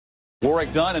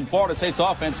Warrick Dunn and Florida State's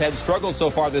offense had struggled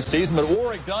so far this season, but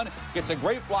Warrick Dunn gets a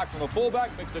great block from the fullback,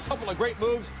 makes a couple of great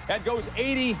moves, and goes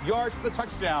 80 yards for the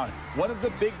touchdown. One of the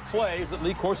big plays that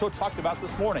Lee Corso talked about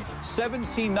this morning.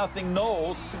 17-0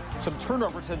 Noles. Some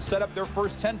turnovers had set up their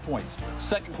first 10 points.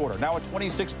 Second quarter, now a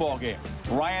 26-ball game.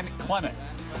 Ryan Clement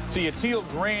to Yatil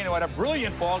Green, who had a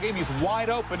brilliant ball game. He's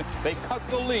wide open. They cut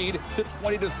the lead to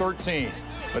 20-13.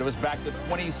 But it was back to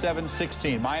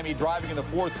 27-16. Miami driving in the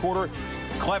fourth quarter.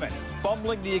 Clement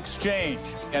fumbling the exchange.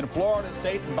 And Florida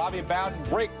State and Bobby Bowden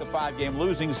break the 5-game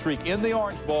losing streak in the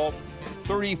Orange Bowl,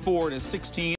 34-16.